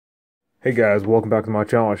Hey guys, welcome back to my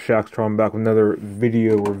channel. It's Shaxitron, back with another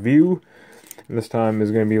video review. And this time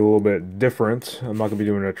is going to be a little bit different. I'm not going to be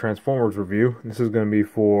doing a Transformers review. This is going to be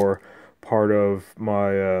for part of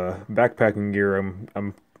my backpacking gear.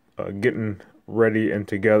 I'm getting ready and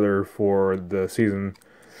together for the season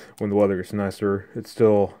when the weather gets nicer. It's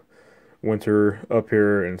still winter up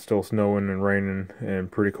here and still snowing and raining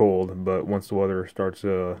and pretty cold. But once the weather starts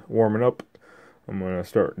warming up, I'm going to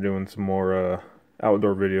start doing some more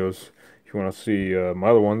outdoor videos. If you want to see my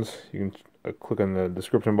other ones, you can click on the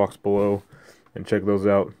description box below and check those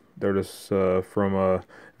out. They're just from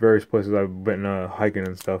various places I've been hiking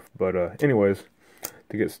and stuff. But anyways,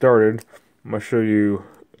 to get started, I'm going to show you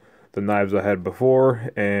the knives I had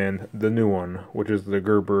before and the new one, which is the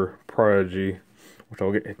Gerber Prodigy, which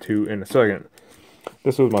I'll get to in a second.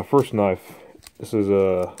 This was my first knife. This is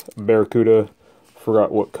a Barracuda.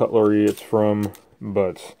 Forgot what cutlery it's from,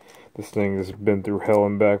 but this thing has been through hell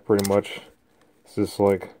and back pretty much. It's just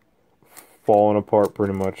like falling apart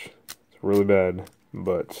pretty much. It's really bad.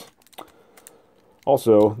 But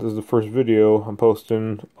also, this is the first video I'm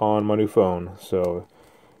posting on my new phone. So,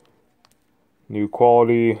 new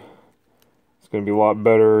quality. It's going to be a lot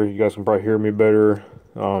better. You guys can probably hear me better.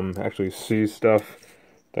 Actually see stuff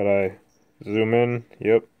that I zoom in.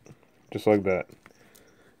 Yep, just like that.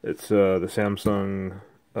 It's the Samsung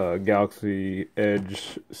Galaxy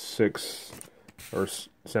Edge 6 or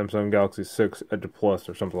Samsung Galaxy 6 Edge Plus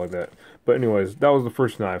or something like that. But anyways, that was the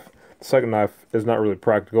first knife. The second knife is not really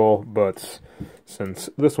practical, but since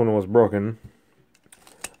this one was broken,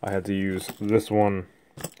 I had to use this one.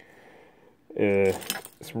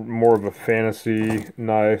 It's more of a fantasy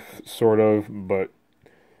knife, sort of, but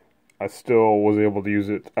I still was able to use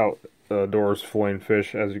it outdoors filleting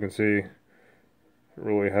fish, as you can see. It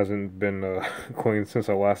really hasn't been cleaned since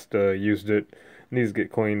I last used it. It needs to get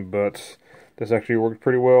cleaned, but this actually worked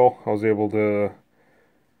pretty well. I was able to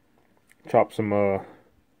chop some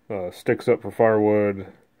sticks up for firewood,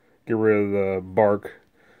 get rid of the bark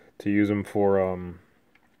to use them for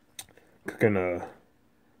cooking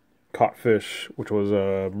caught fish, which was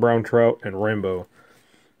brown trout and rainbow.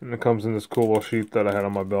 And it comes in this cool little sheath that I had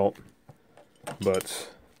on my belt.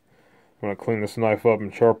 But I'm going to clean this knife up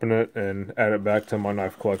and sharpen it and add it back to my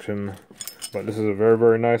knife collection. But this is a very,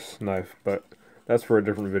 very nice knife, but that's for a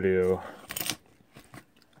different video.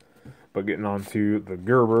 But getting on to the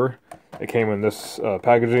Gerber, it came in this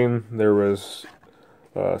packaging. There was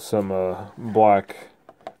some black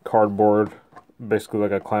cardboard, basically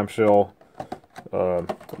like a clamshell,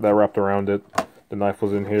 that wrapped around it. The knife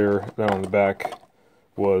was in here. Then on the back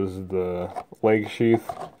was the leg sheath.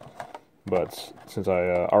 But since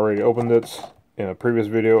I already opened it in a previous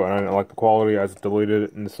video and I didn't like the quality, I just deleted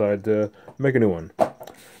it and decided to make a new one.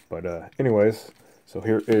 But anyways, so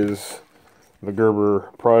here is the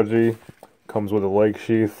Gerber Prodigy. Comes with a leg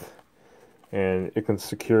sheath, and it can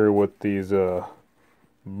secure with these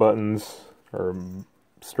buttons or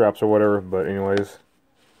straps or whatever. But anyways,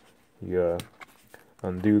 you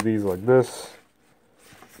undo these like this.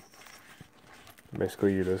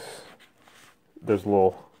 Basically, you just, there's a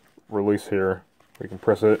little release here. You can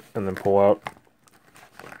press it and then pull out.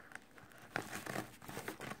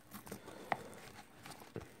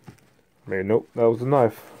 Maybe, nope, that was the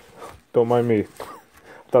knife. Don't mind me. I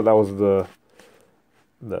thought that was the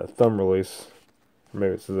thumb release.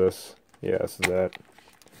 Maybe it's this. Yeah, it's that.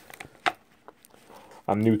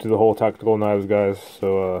 I'm new to the whole tactical knives, guys,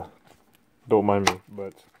 so don't mind me.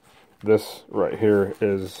 But this right here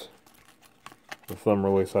is the thumb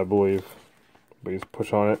release, I believe. But you just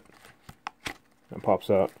push on it and pops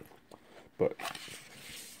out. But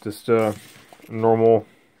just a normal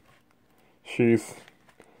sheath,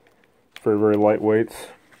 very, very lightweight.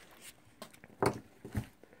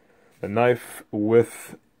 The knife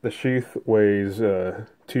with the sheath weighs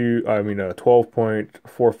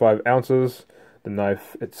 12.45 ounces. The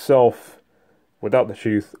knife itself without the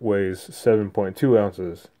sheath weighs 7.2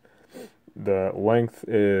 ounces. The length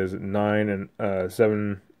is 9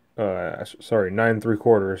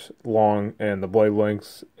 3/4 long, and the blade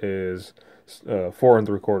length is 4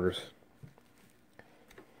 3/4.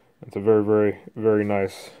 It's a very, very, very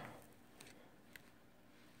nice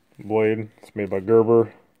blade. It's made by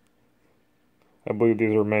Gerber. I believe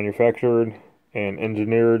these are manufactured and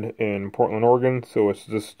engineered in Portland, Oregon, so it's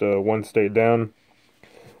just one state down.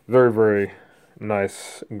 Very, very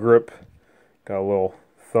nice grip. Got a little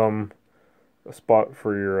thumb, a spot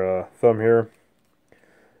for your thumb here.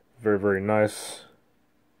 Very, very nice.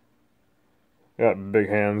 Got big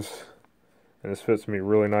hands, and this fits me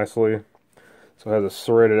really nicely. So it has a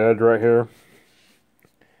serrated edge right here.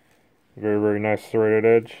 Very, very nice serrated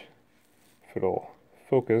edge. If it'll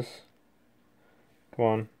focus. Come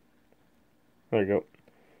on. There you go.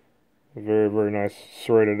 Very, very nice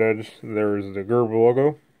serrated edge. There's the Gerber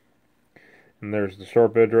logo. And there's the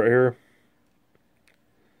sharp edge right here.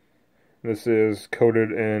 This is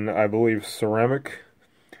coated in, I believe, ceramic.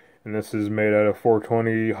 And this is made out of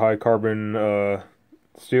 420 high carbon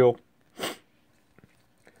steel.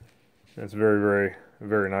 It's very, very,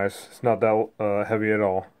 very nice. It's not that heavy at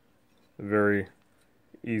all. Very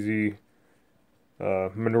easy,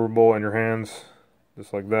 maneuverable in your hands,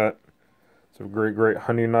 just like that. It's a great, great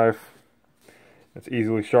hunting knife. It's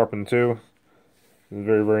easily sharpened too. It's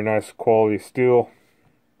very, very nice quality steel.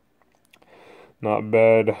 Not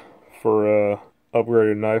bad for a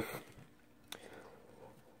upgraded knife.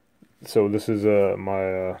 So this is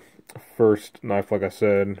my first knife, like I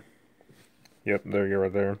said. Yep, there you go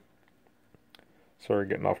right there. Sorry,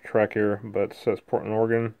 getting off track here, but it says Portland,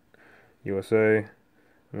 Oregon, USA,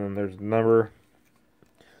 and then there's the number.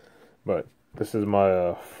 But this is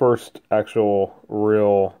my first actual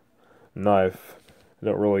real knife. I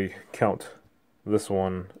don't really count this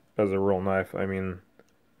one as a real knife. I mean,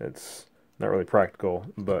 it's not really practical,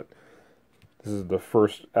 but this is the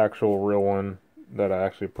first actual real one that I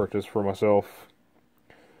actually purchased for myself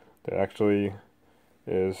that actually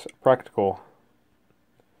is practical.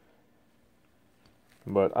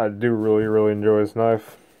 But I do really, really enjoy this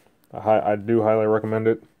knife. I do highly recommend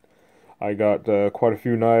it. I got quite a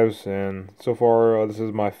few knives, and so far this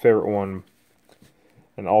is my favorite one.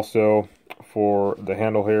 And also for the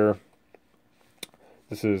handle here,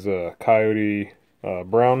 this is a Coyote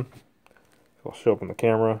Brown. I'll show up on the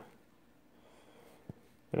camera.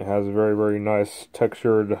 And it has a very, very nice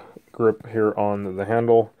textured grip here on the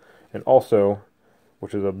handle. And also,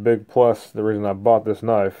 which is a big plus, the reason I bought this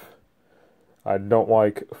knife, I don't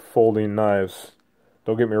like folding knives.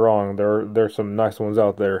 Don't get me wrong, there's some nice ones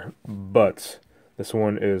out there, but this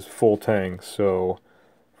one is full tang. So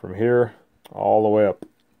from here all the way up,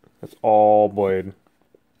 it's all blade,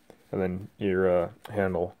 and then your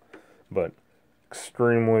handle. But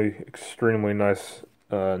extremely, extremely nice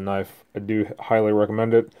knife. I do highly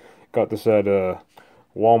recommend it. Got this at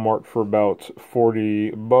Walmart for about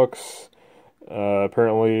 40 bucks.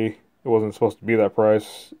 Apparently it wasn't supposed to be that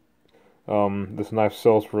price. This knife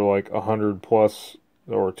sells for like 100 plus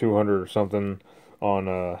or 200 or something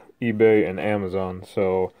on eBay and Amazon.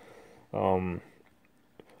 So I'm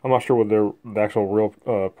not sure what the actual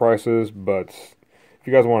real price is, but if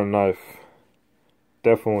you guys want a knife,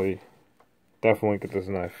 definitely get this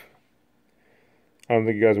knife. I don't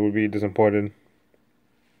think you guys would be disappointed.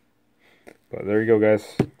 But there you go,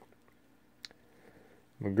 guys.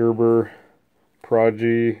 The Gerber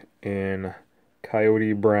Prodigy in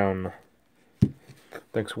Coyote Brown.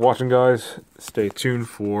 Thanks for watching, guys. Stay tuned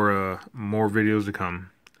for more videos to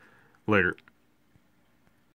come. Later.